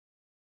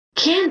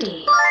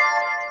Candy.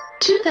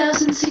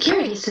 2000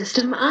 security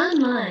system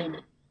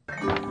online.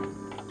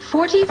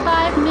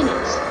 45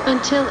 minutes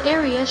until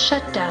area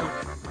shutdown.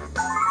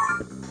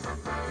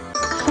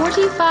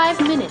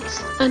 45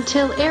 minutes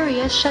until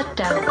area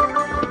shutdown.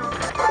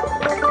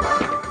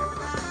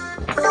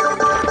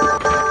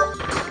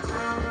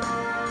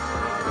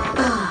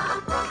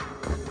 Ah.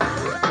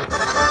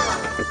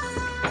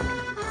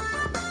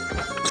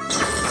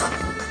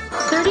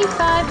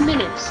 35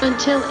 minutes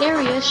until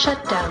area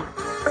shutdown.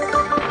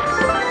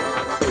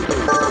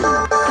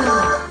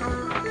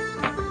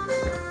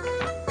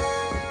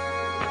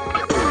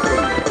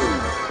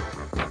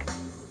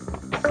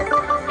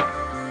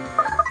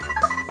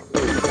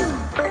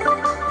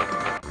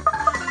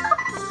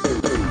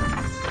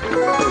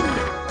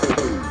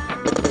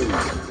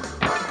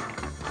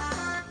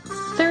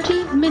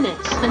 30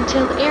 minutes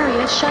until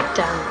area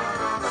shutdown.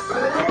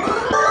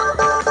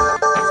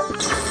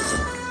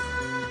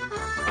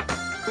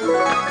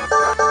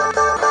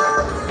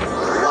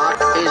 Lock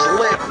is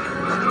lit.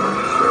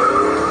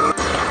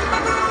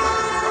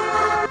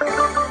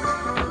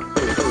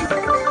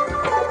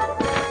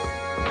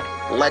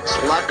 Let's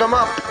lock 'em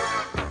up.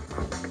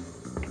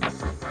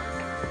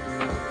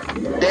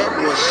 That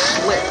was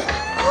slick.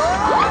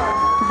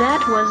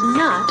 That was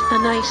not a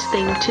nice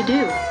thing to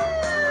do.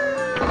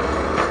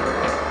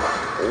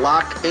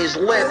 Lock is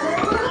lit.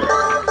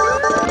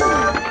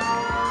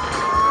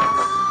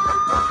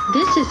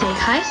 This is a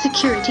high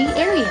security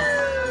area.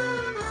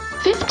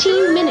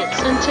 15 minutes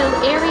until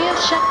area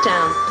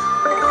shutdown.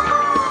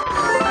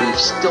 We've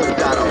still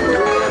got a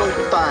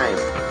little time.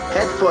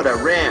 Head for the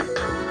ramp.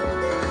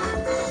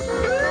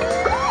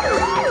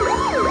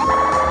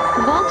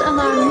 Vault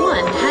Alarm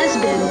 1 has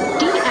been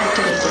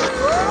deactivated.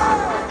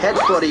 Head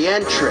for the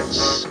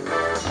entrance.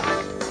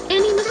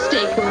 Any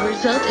mistake will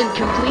result in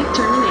complete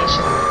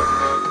termination.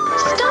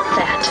 Stop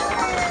that!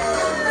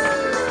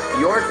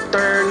 Your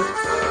turn.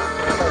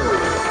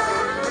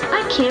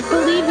 I can't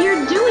believe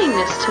you're doing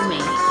this to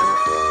me.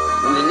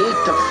 We need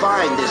to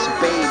find this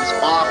babe's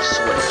off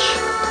switch.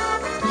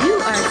 You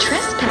are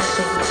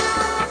trespassing.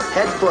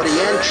 Head for the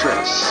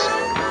entrance.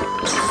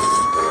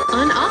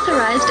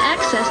 Unauthorized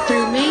access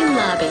through main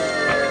lobby.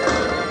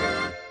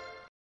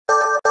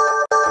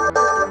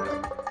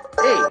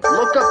 Hey,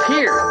 look up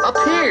here, up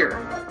here.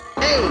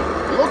 Hey,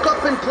 look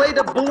up and play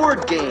the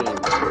board game.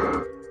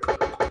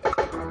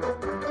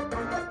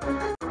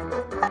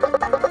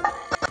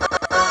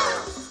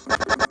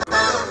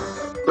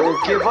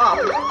 Don't give up.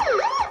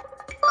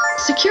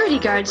 Security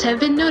guards have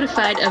been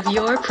notified of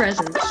your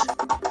presence.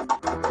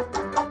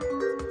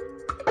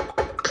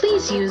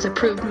 Please use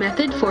approved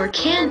method for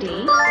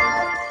Candy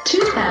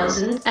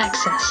 2000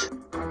 access.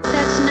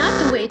 That's not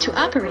the way to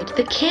operate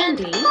the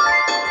Candy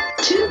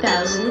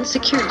 2000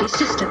 security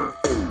system.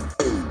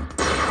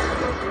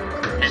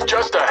 He's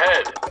just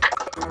ahead.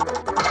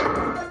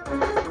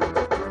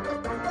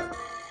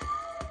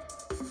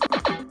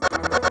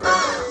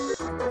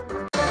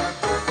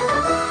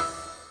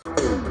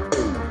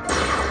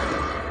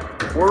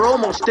 We're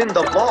almost in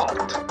the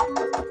vault.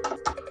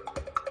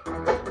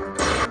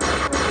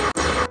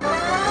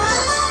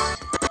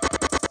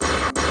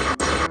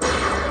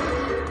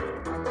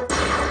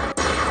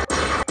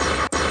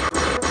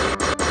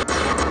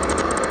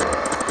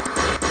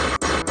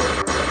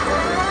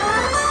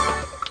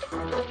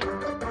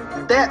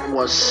 That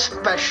was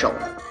special.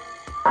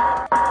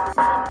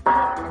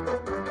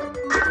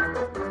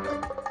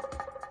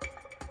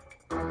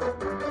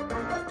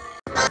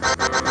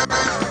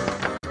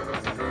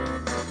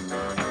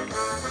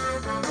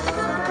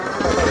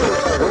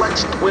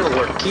 Let's twiddle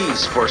our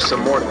keys for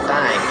some more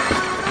time.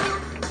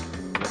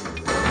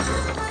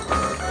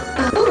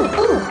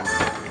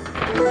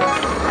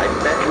 I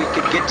bet we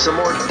could get some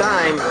more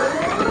time.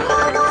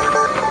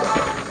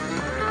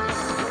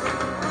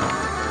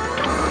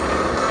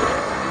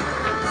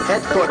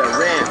 Head for the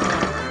ramp.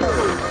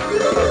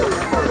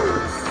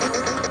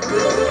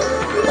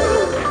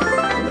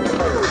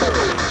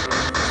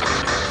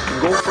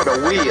 Go for the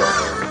wheel.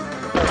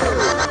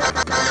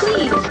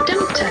 Please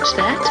don't touch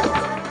that.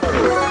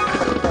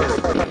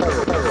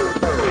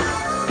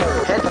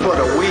 Head for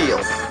the wheel.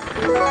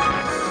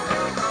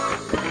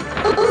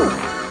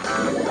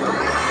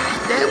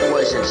 That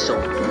wasn't so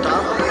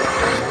tough.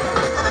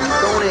 We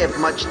don't have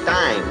much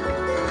time.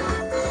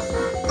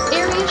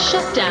 Area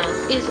shutdown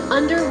is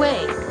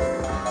underway.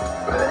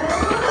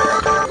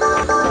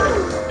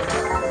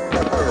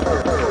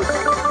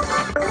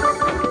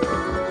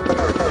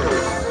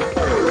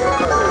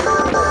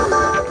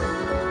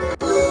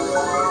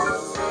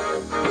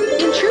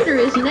 Intruder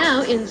is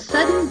now in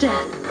sudden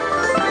death.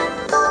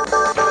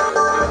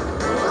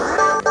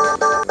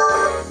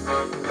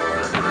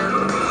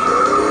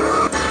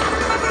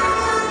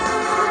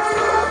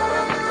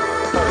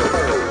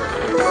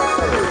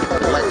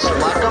 Let's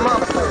lock 'em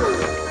up.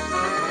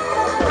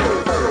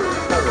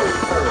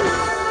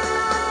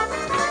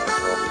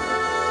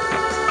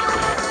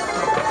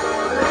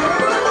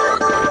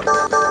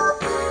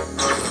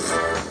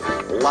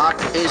 Lock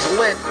is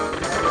lit.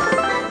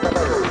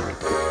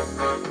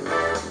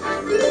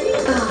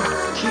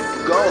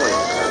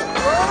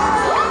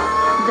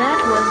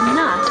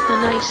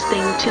 nice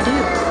thing to do.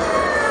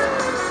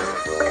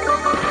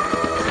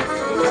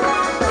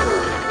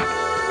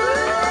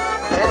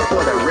 Head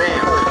for the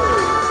ramp.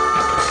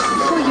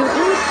 For your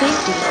own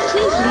safety,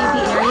 please leave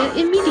the area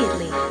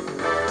immediately.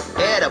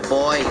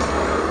 Attaboy.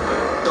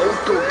 Don't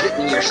go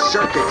getting your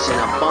circuits in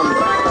a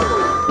bundle.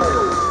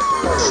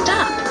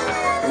 Stop!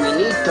 We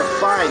need to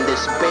find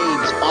this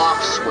babe's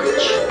off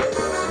switch.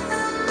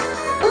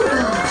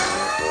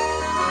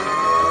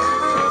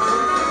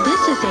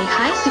 This is a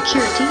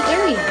high-security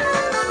area.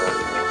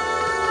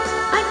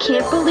 I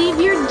can't believe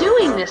you're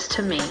doing this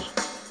to me.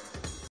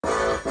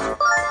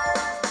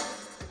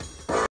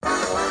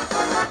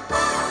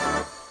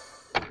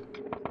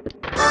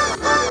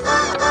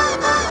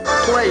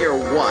 Player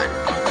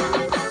 1.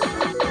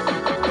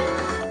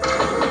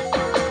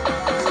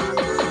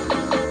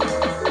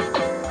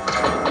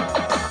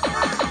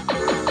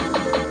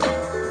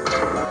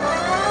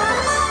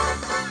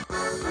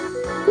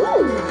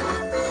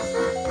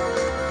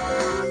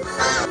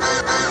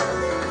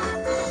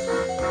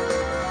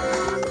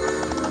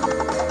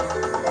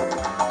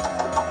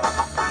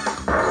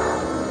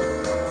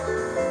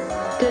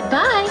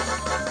 Goodbye.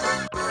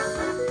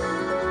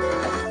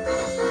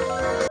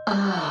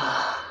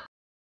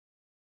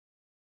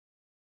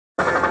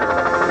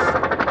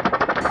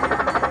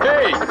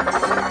 Hey!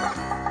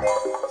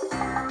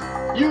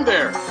 You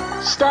there!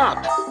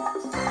 Stop!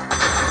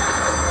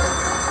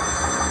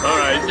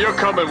 Alright, you're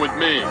coming with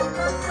me.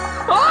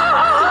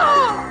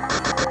 Ah!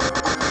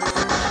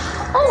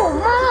 Oh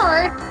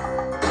my!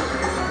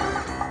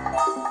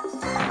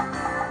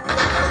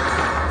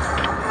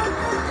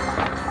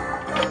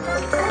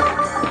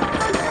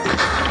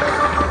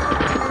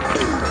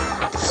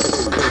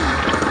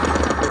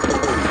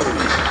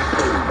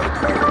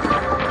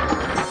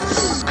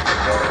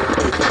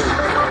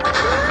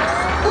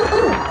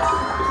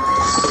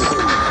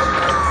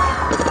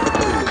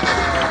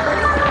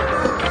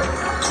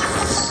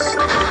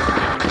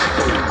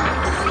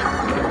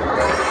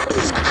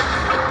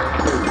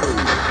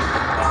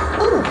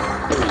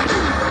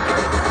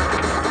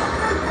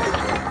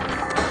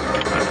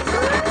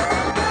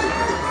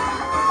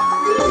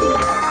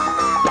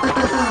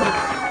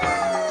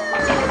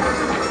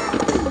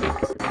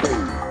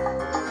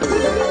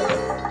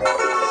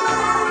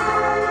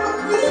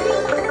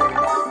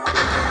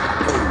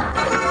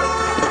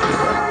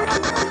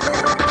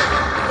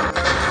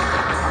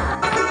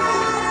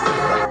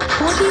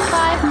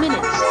 45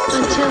 minutes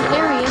until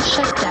area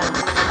shutdown.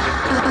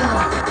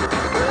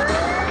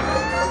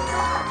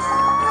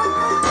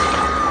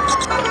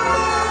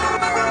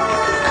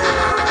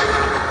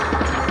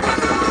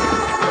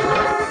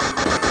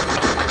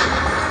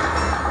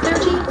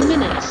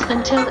 Minutes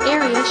until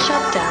area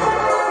shutdown.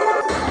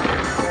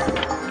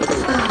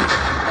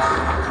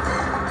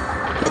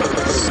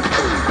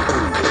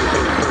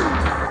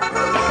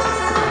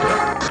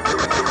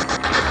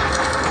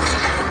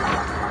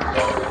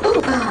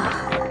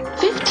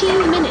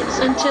 15 minutes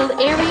until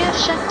area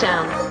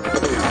shutdown.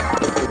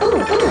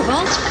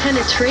 Vault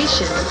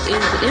penetration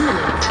is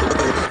imminent.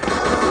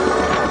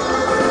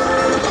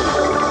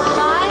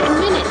 5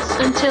 minutes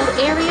until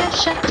area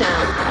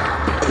shutdown.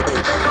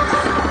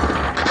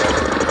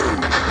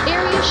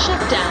 Area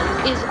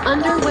shutdown is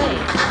underway.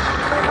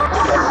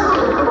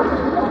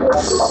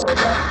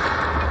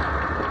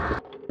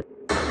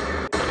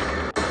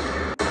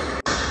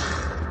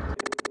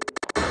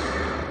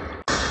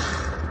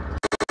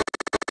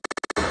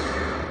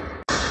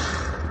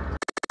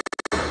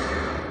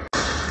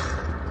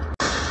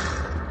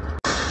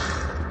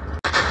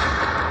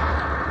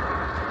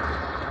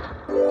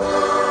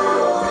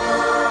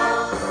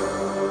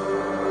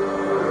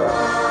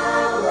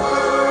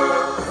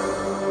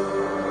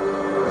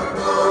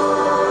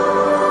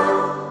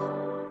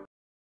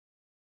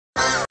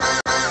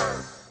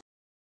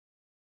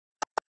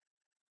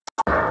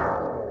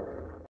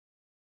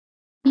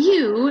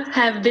 You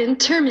have been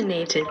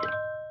terminated.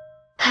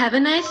 Have a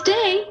nice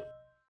day.